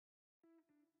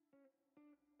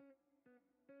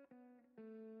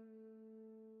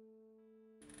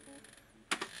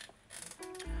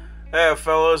Hey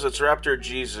fellas, it's Raptor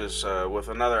Jesus with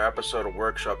another episode of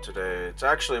Workshop today. It's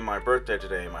actually my birthday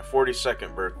today, my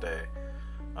 42nd birthday.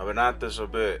 I've been at this a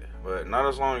bit, but not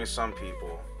as long as some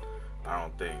people, I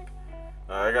don't think.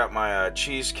 I got my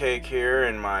cheesecake here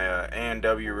and my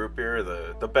A&W root beer,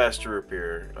 the best root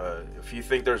beer. If you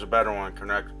think there's a better one,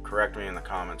 correct me in the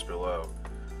comments below.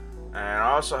 And I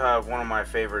also have one of my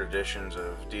favorite editions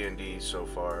of D&D so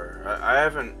far. I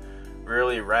haven't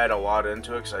really read a lot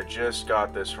into it because I just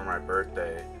got this for my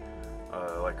birthday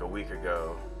like a week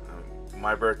ago.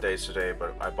 My birthday's today,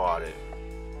 but I bought it.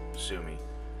 Sue me.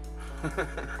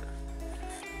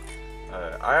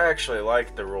 I actually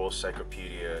like the rules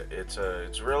cyclopedia. It's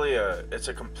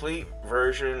a complete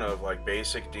version of like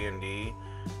basic D&D,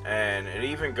 and it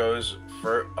even goes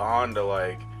on to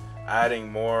like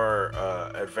adding more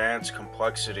advanced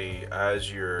complexity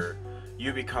as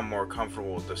you become more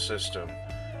comfortable with the system.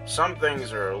 Some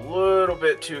things are a little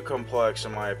bit too complex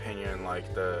in my opinion,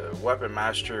 like the weapon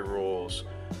mastery rules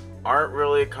aren't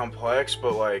really complex,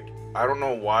 but like I don't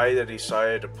know why they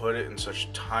decided to put it in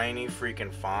such tiny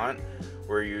freaking font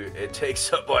where it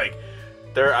takes up like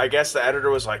I guess the editor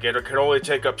was like, it can only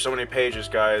take up so many pages,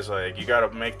 guys, like you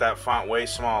gotta make that font way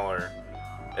smaller.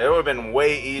 It would have been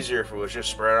way easier if it was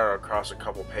just spread out across a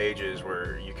couple pages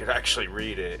where you could actually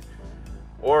read it.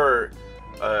 Or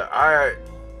I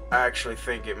actually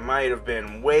think it might have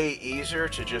been way easier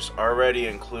to just already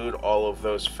include all of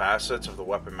those facets of the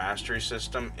weapon mastery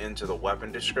system into the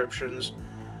weapon descriptions.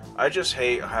 I just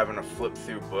hate having to flip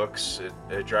through books.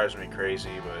 It drives me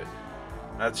crazy, but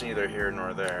that's neither here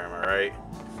nor there, am I right?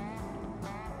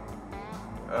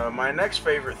 My next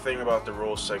favorite thing about the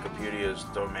rules cyclopedia is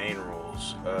domain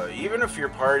rules. Even if your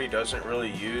party doesn't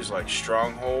really use like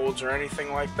strongholds or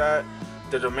anything like that,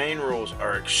 the domain rules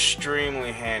are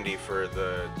extremely handy for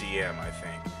the DM, I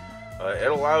think. It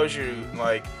allows you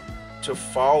like to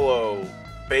follow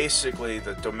basically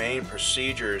the domain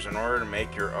procedures in order to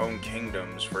make your own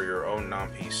kingdoms for your own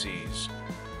non-PCs.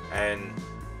 And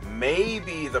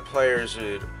maybe the players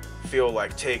would feel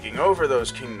like taking over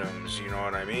those kingdoms, you know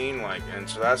what I mean? Like, and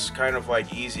so that's kind of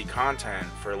like easy content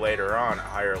for later on at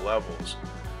higher levels.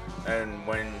 And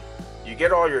when you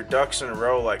get all your ducks in a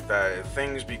row like that,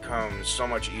 things become so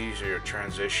much easier to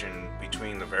transition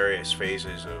between the various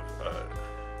phases of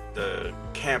the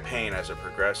campaign as it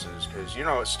progresses. Because, you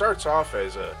know, it starts off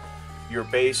as your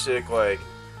basic, like,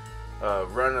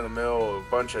 run-of-the-mill, a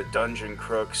bunch of dungeon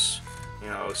crooks, you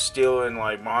know, stealing,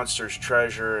 like, monsters'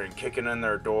 treasure and kicking in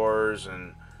their doors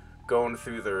and going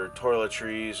through their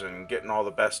toiletries and getting all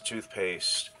the best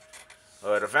toothpaste.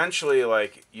 But eventually,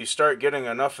 like, you start getting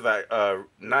enough of that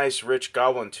nice, rich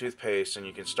goblin toothpaste, and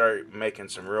you can start making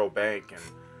some real bank.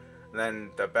 And then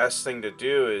the best thing to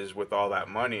do is, with all that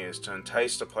money, is to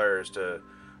entice the players to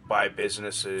buy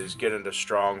businesses, get into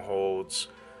strongholds,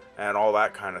 and all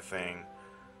that kind of thing.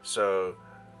 So,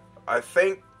 I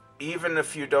think even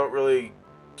if you don't really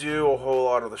do a whole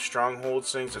lot of the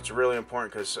strongholds things, it's really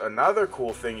important, because another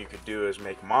cool thing you could do is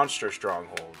make monster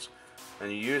strongholds.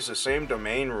 And you use the same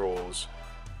domain rules,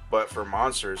 but for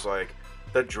monsters. Like,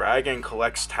 the dragon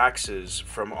collects taxes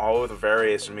from all of the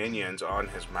various minions on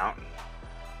his mountain.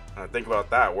 Think about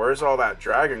that. Where's all that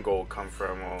dragon gold come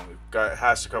from? Well, it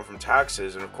has to come from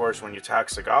taxes, and of course when you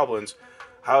tax the goblins,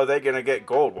 how are they going to get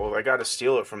gold? Well, they got to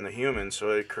steal it from the humans,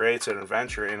 so it creates an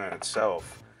adventure in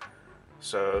itself.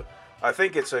 So I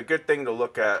think it's a good thing to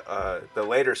look at the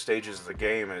later stages of the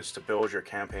game, is to build your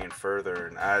campaign further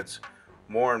and adds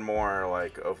more and more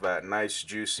like of that nice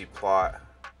juicy plot,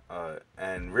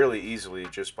 and really easily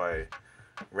just by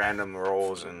random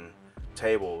rolls and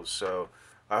tables. So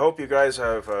I hope you guys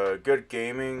have good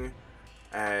gaming,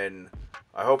 and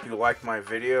I hope you like my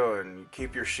video, and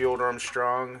keep your shield arm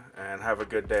strong, and have a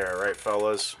good day. Alright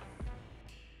fellas?